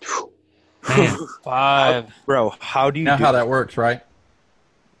 Man. 5. Bro, how do you Now do how that works, right?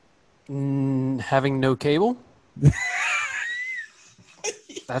 Having no cable.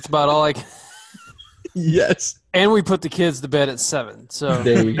 That's about all I can. Yes. And we put the kids to bed at 7. So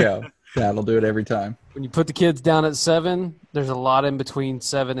There you go. That'll do it every time. when you put the kids down at 7, there's a lot in between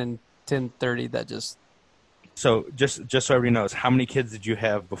 7 and 10:30 that just So just so everybody knows, how many kids did you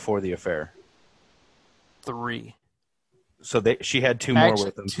have before the affair? 3. she had two more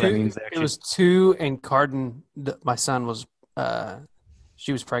with them. So that means it was two, and Carden, my son was,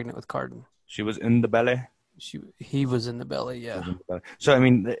 she was pregnant with Carden. She was in the belly. He was in the belly, yeah. So I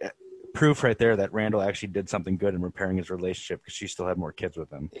mean, proof right there that Randall actually did something good in repairing his relationship because she still had more kids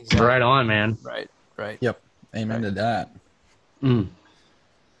with him. Exactly. Right on, man. Right. Yep. Amen to that. Mm.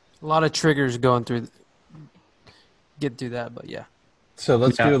 A lot of triggers get through that, but yeah. So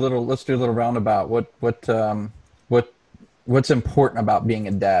let's do a little roundabout. What's important about being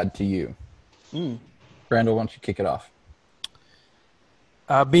a dad to you? Randall, why don't you kick it off?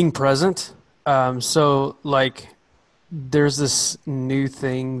 Being present. So like, there's this new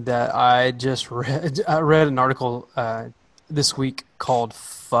thing that I just read. I read an article this week called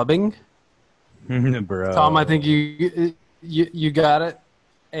fubbing. Bro. Tom, I think you got it.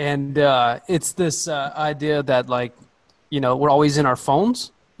 And it's this idea that, like, we're always in our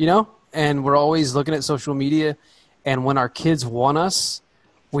phones, and we're always looking at social media. And when our kids want us,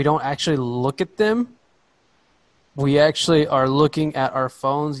 we don't actually look at them. We actually are looking at our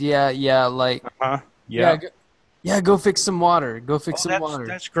phones. Yeah, like, go fix some water. Go fix some water.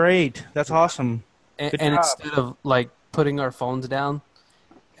 That's great. That's awesome. And instead of, like, putting our phones down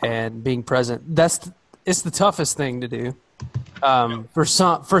and being present, it's the toughest thing to do. For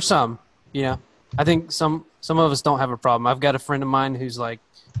some, I think some of us don't have a problem. I've got a friend of mine who's like,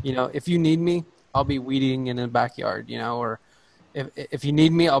 if you need me, I'll be weeding in the backyard, or if you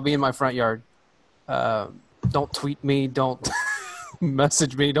need me, I'll be in my front yard. Don't tweet me. Don't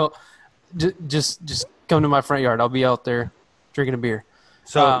message me. Don't just come to my front yard. I'll be out there drinking a beer.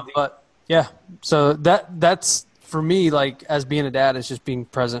 So, but yeah, so that's for me, like, as being a dad, is just being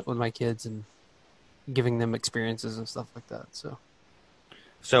present with my kids and giving them experiences and stuff like that.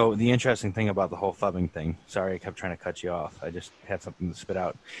 So the interesting thing about the whole fubbing thing, sorry, I kept trying to cut you off. I just had something to spit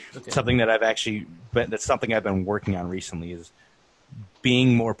out. Okay. Something that that's something I've been working on recently is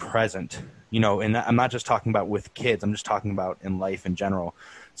being more present, and I'm not just talking about with kids. I'm just talking about in life in general.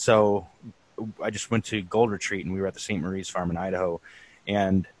 So I just went to Gold Retreat, and we were at the St. Marie's farm in Idaho,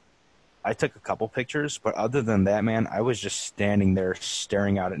 and I took a couple pictures, but other than that, man, I was just standing there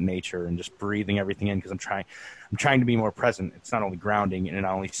staring out at nature and just breathing everything in because I'm trying to be more present. It's not only grounding and it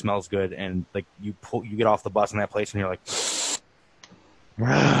not only smells good, and like you get off the bus in that place and you're like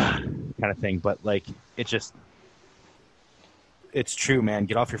kind of thing, but like it's true, man.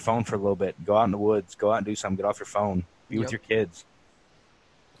 Get off your phone for a little bit. Go out in the woods. Go out and do something. Get off your phone. Be with your kids.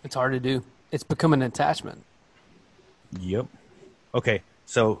 It's hard to do. It's become an attachment. Yep. Okay,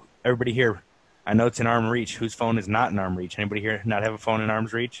 so everybody here, I know it's in arm reach. Whose phone is not in arm reach? Anybody here not have a phone in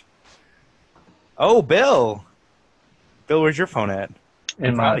arm's reach? Oh, Bill. Bill, where's your phone at?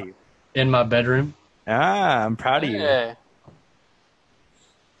 In my bedroom. I'm proud of you.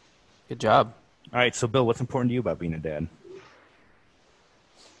 Good job. All right, so Bill, what's important to you about being a dad?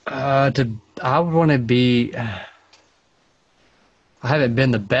 I want to be. I haven't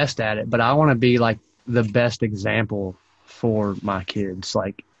been the best at it, but I want to be like the best example for my kids.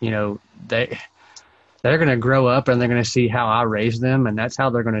 Like, they're going to grow up and they're going to see how I raised them, and that's how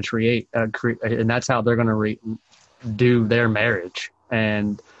they're going to and that's how they're going to do their marriage.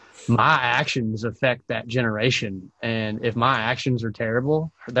 And my actions affect that generation. And if my actions are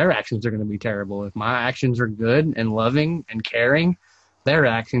terrible, their actions are going to be terrible. If my actions are good and loving and caring, their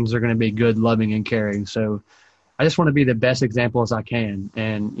actions are going to be good, loving, and caring. So I just want to be the best example as I can.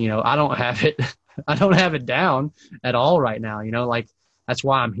 And, I don't have it down at all right now. Like, that's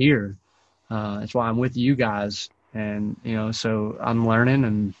why I'm here. That's why I'm with you guys. And, so I'm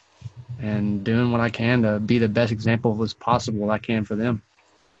learning and doing what I can to be the best example as possible I can for them.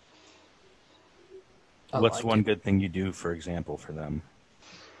 What's one good thing you do, for example, for them?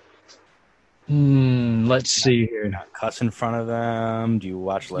 Let's see here. Not cuss in front of them. Do you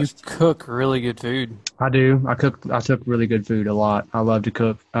watch less? You cook really good food. I do. I cook really good food a lot. I love to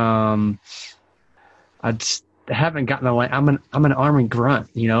cook. I just haven't gotten away. I'm an Army grunt.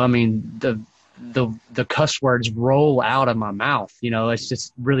 I mean, the cuss words roll out of my mouth. It's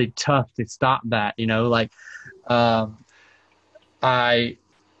just really tough to stop that.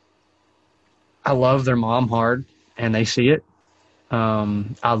 I love their mom hard, and they see it.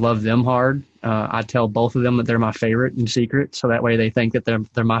 I love them hard. I tell both of them that they're my favorite in secret, so that way they think that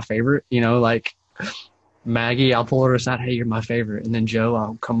they're my favorite. Like Maggie, I'll pull her aside, hey, you're my favorite. And then Joe,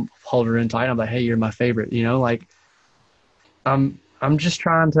 I'll come hold her in tight. I'm like, hey, you're my favorite. Like I'm just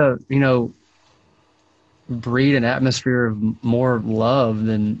trying to, breed an atmosphere of more love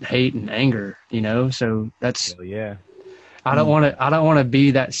than hate and anger. So that's yeah. I don't want to be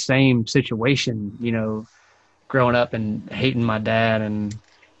that same situation. Growing up and hating my dad, and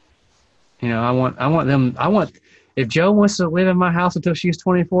I want if Joe wants to live in my house until she's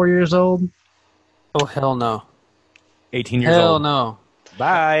 24 years old, Oh hell no. 18 years Hell old. no.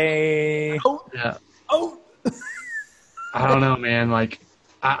 Bye. yeah, Oh. I don't know, man. Like,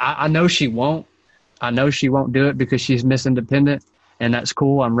 I know she won't. I know she won't do it because she's Miss Independent, and that's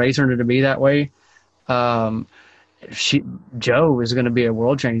cool. I'm raising her to be that way. Um, Joe is going to be a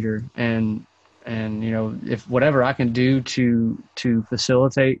world changer, and you know, if whatever I can do to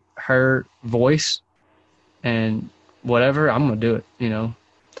facilitate her voice and whatever, I'm going to do it. You know,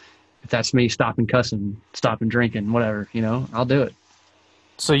 if that's me stopping cussing, stopping drinking, whatever, you know, I'll do it.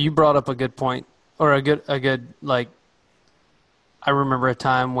 So you brought up a good point, or a good like. I remember a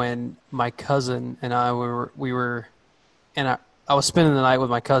time when my cousin and I I was spending the night with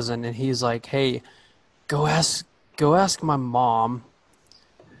my cousin, and he's like, "Hey, go ask my mom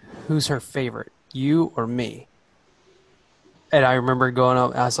who's her favorite, you or me." And I remember going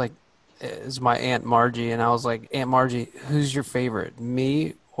up, I was like, "It's my Aunt Margie," and I was like, "Aunt Margie, who's your favorite,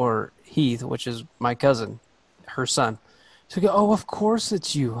 me or Heath, which is my cousin, her son?" So I go, "Oh, of course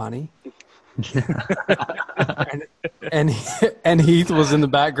it's you, honey." and Heath was in the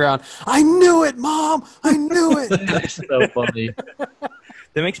background. "I knew it, Mom. I knew it." That's so funny.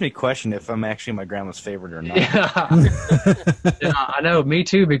 That makes me question if I'm actually my grandma's favorite or not. Yeah, I know, me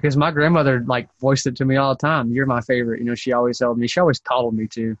too, because my grandmother like voiced it to me all the time. "You're my favorite." You know, she always told me. She always coddled me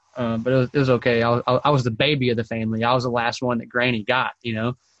too. But it was okay. I was the baby of the family. I was the last one that Granny got. You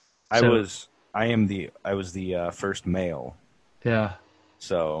know. I was the first male. Yeah.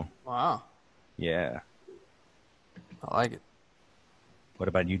 So Wow, yeah. I like it. What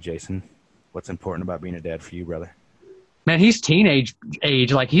about you, Jason? What's important about being a dad for you, brother? Man, he's teenage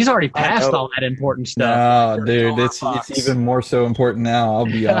age. Like, he's already passed know. all that important stuff. No, dude, Omar it's Fox. even more so important now. I'll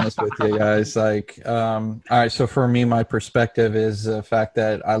be honest with you guys. Like, all right. So for me, my perspective is the fact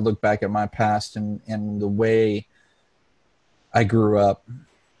that I look back at my past and the way I grew up.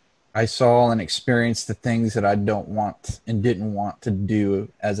 I saw and experienced the things that I don't want and didn't want to do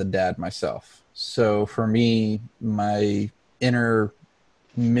as a dad myself. So for me, my inner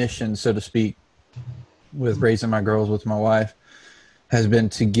mission, so to speak, with raising my girls with my wife has been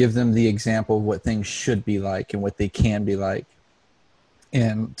to give them the example of what things should be like and what they can be like.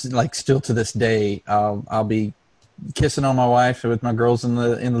 And like still to this day, I'll be kissing on my wife with my girls in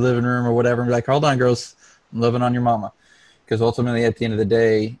the living room or whatever, and be like, "Hold on, girls, I'm loving on your mama." Because ultimately, at the end of the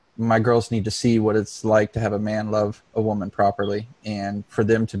day, my girls need to see what it's like to have a man love a woman properly, and for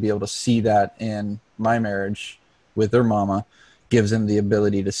them to be able to see that in my marriage with their mama gives them the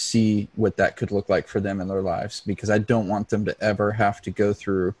ability to see what that could look like for them in their lives, because I don't want them to ever have to go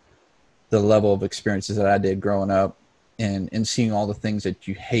through the level of experiences that I did growing up and seeing all the things that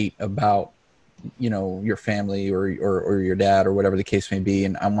you hate about, you know, your family or your dad or whatever the case may be.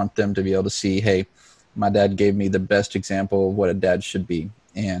 And I want them to be able to see, hey, my dad gave me the best example of what a dad should be.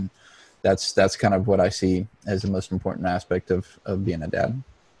 And that's kind of what I see as the most important aspect of being a dad.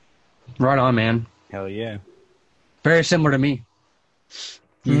 Right on, man. Hell yeah. Very similar to me.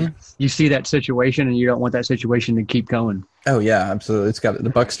 You see that situation and you don't want that situation to keep going. Oh yeah, absolutely. It's got the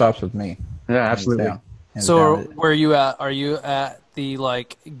buck stops with me. Yeah, absolutely. Hands down. Hands So down. where are you at? Are you at the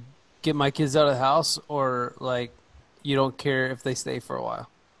like get my kids out of the house, or like you don't care if they stay for a while?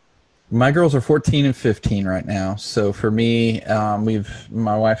 My girls are 14 and 15 right now. So for me,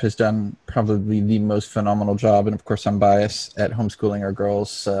 my wife has done probably the most phenomenal job. And of course, I'm biased at homeschooling our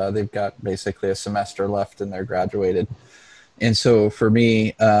girls. They've got basically a semester left and they're graduated. And so for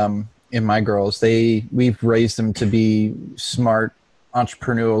me, and my girls, we've raised them to be smart,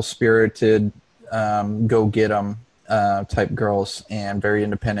 entrepreneurial, spirited, go get them type girls, and very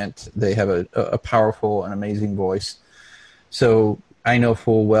independent. They have a powerful and amazing voice. So I know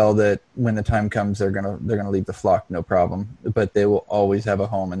full well that when the time comes, they're gonna leave the flock, no problem. But they will always have a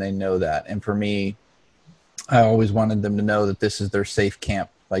home, and they know that. And for me, I always wanted them to know that this is their safe camp.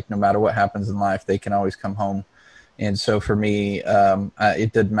 Like no matter what happens in life, they can always come home. And so for me,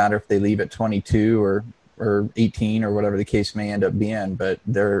 it doesn't matter if they leave at 22 or 18 or whatever the case may end up being, but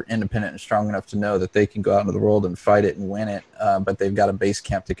they're independent and strong enough to know that they can go out into the world and fight it and win it. But they've got a base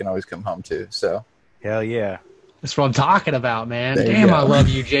camp they can always come home to. So Hell yeah. That's what I'm talking about, man. There you Damn, go. I love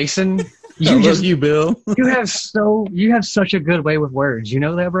you, Jason. I You love just you, Bill. you have such a good way with words. You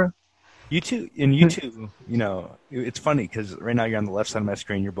know that, bro? You two, you know, it's funny because right now you're on the left side of my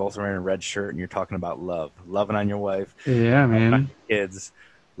screen. You're both wearing a red shirt and you're talking about loving on your wife, Yeah, loving on man. your kids.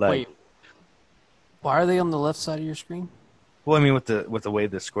 Like, Wait, why are they on the left side of your screen? well, I mean, with the way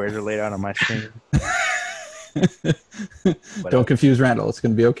the squares are laid out on my screen. Don't confuse Randall. It's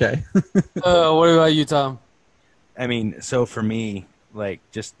going to be okay. What about you, Tom? I mean, so for me, like,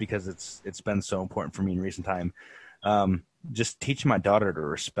 just because it's been so important for me in recent time, Just teach my daughter to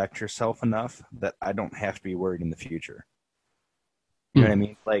respect herself enough that I don't have to be worried in the future. You know what I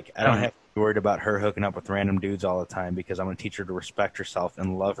mean? Like, I don't have to be worried about her hooking up with random dudes all the time because I'm going to teach her to respect herself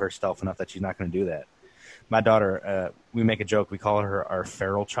and love herself enough that she's not going to do that. My daughter, we make a joke. We call her our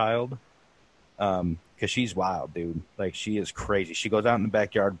feral child because she's wild, dude. Like, she is crazy. She goes out in the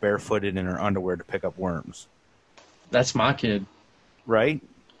backyard barefooted in her underwear to pick up worms. That's my kid. Right?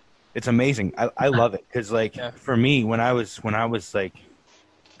 It's amazing. I love it because, like, for me, when I was like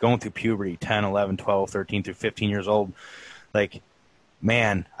going through puberty, 10, 11, 12, 13 through 15 years old, like,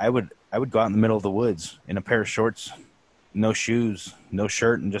 man, I would go out in the middle of the woods in a pair of shorts, no shoes, no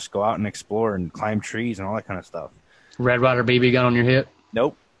shirt, and just go out and explore and climb trees and all that kind of stuff. Red Ryder BB gun on your hip?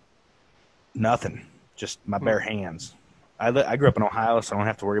 Nope. Nothing. Just my bare hands. I grew up in Ohio, so I don't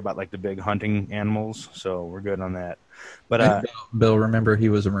have to worry about, like, the big hunting animals, so we're good on that. But Bill, remember, he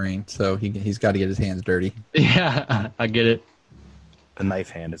was a Marine, so he's got to get his hands dirty. Yeah, I get it. The knife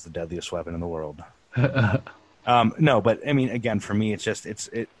hand is the deadliest weapon in the world. No, but I mean, again, for me, it's just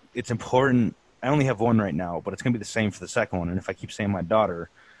it's important. I only have one right now, but it's gonna be the same for the second one. And if I keep saying my daughter,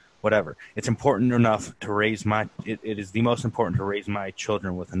 whatever, it's important enough to raise it is the most important to raise my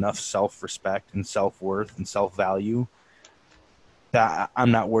children with enough self-respect and self-worth and self-value that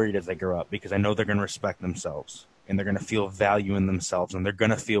I'm not worried as they grow up because I know they're gonna respect themselves and they're gonna feel value in themselves and they're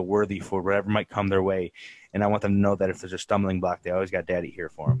gonna feel worthy for whatever might come their way. And I want them to know that if there's a stumbling block, they always got daddy here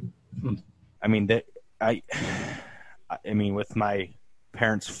for them. I mean, I mean, with my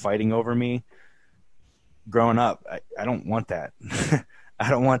parents fighting over me growing up, I don't want that. I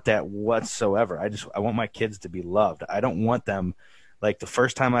don't want that whatsoever. I want my kids to be loved. I don't want them, like, the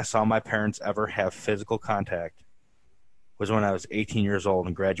first time I saw my parents ever have physical contact was when I was 18 years old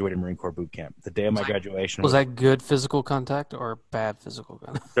and graduated Marine Corps boot camp. The day of my graduation. Was that good physical contact or bad physical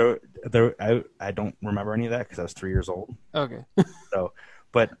contact? I don't remember any of that because I was 3 years old. Okay. So,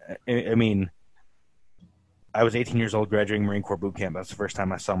 but I mean, I was 18 years old graduating Marine Corps boot camp. That's the first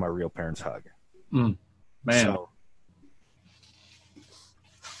time I saw my real parents hug. Man. So,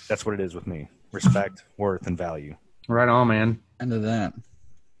 that's what it is with me. Respect, worth, and value. Right on, man. End of that.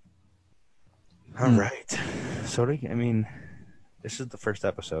 All right. So, I mean, this is the first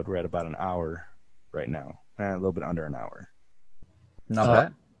episode. We're at about an hour right now. A little bit under an hour. Not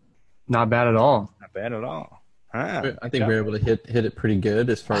bad. Not bad at all. Not bad at all. I think we're able to hit it pretty good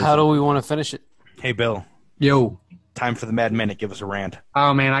as far as... How do we want to finish it? Hey, Bill. Yo. Time for the Mad Minute. Give us a rant.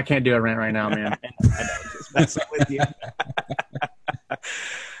 Oh, man, I can't do a rant right now, man. I know. Just messing with you.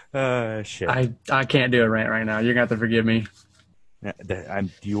 Shit. I can't do a rant right now. You're going to have to forgive me.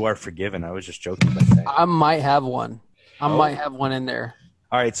 You are forgiven. I was just joking about that. I might have one. I might have one in there.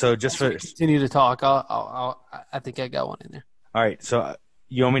 All right, so just for continue to talk, I think I got one in there. All right, so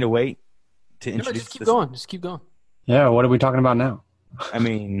you want me to wait to introduce? No, just keep going. Just keep going. Yeah, what are we talking about now? I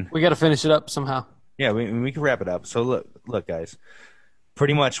mean, we got to finish it up somehow. Yeah, we can wrap it up. So look, guys.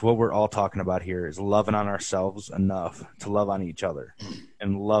 Pretty much what we're all talking about here is loving on ourselves enough to love on each other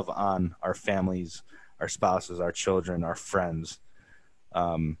and love on our families, our spouses, our children, our friends.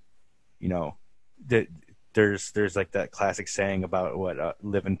 You know, there's like that classic saying about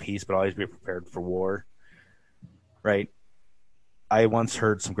live in peace, but always be prepared for war. Right? I once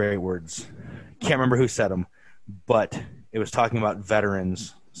heard some great words. Can't remember who said them, but it was talking about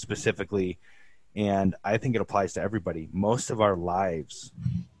veterans specifically. And I think it applies to everybody. Most of our lives,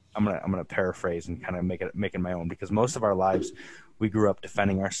 I'm gonna paraphrase and kind of make it my own, because most of our lives, we grew up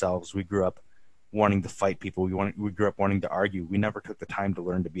defending ourselves. We grew up wanting to fight people. We grew up wanting to argue. We never took the time to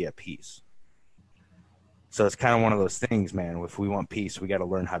learn to be at peace. So it's kind of one of those things, man. If we want peace, we got to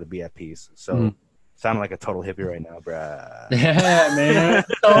learn how to be at peace. So sound like a total hippie right now, bruh. Yeah, man.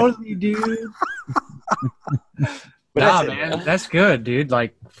 Totally, dude. Nah, man, that's good, dude.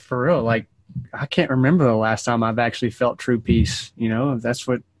 Like, for real, like, I can't remember the last time I've actually felt true peace. You know, if that's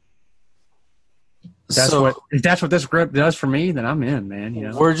what this group does for me, then I'm in, man. You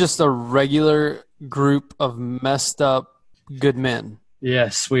know, we're just a regular group of messed up good men.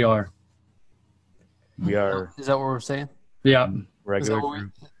 Yes, we are. We are. Is that what we're saying? Yeah. Regular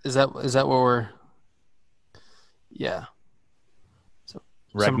group. Is that what we're? Yeah. So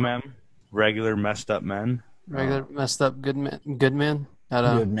regular messed up men. Regular messed up good men. Good men.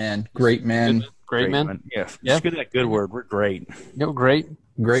 Good man. Great man. Great man. Yeah. Just get that good word. We're great. Great.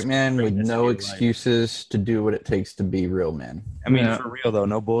 Great man with no excuses to do what it takes to be real men. I mean, for real, though,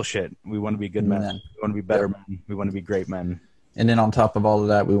 no bullshit. We want to be good men. We want to be better men. We want to be great men. And then on top of all of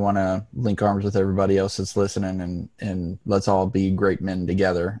that, we want to link arms with everybody else that's listening, and let's all be great men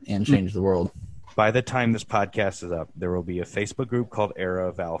together and change the world. By the time this podcast is up, there will be a Facebook group called Era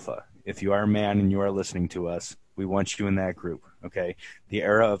of Alpha. If you are a man and you are listening to us, We want you in that group. Okay. The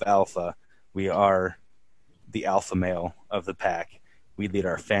era of alpha, we are the alpha male of the pack. We lead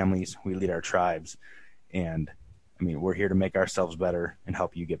our families. We lead our tribes. And I mean, we're here to make ourselves better and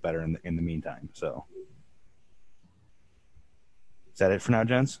help you get better in the meantime. So is that it for now,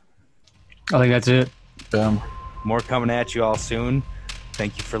 gents? I think that's it. More coming at you all soon.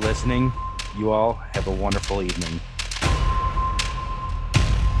 Thank you for listening. You all have a wonderful evening.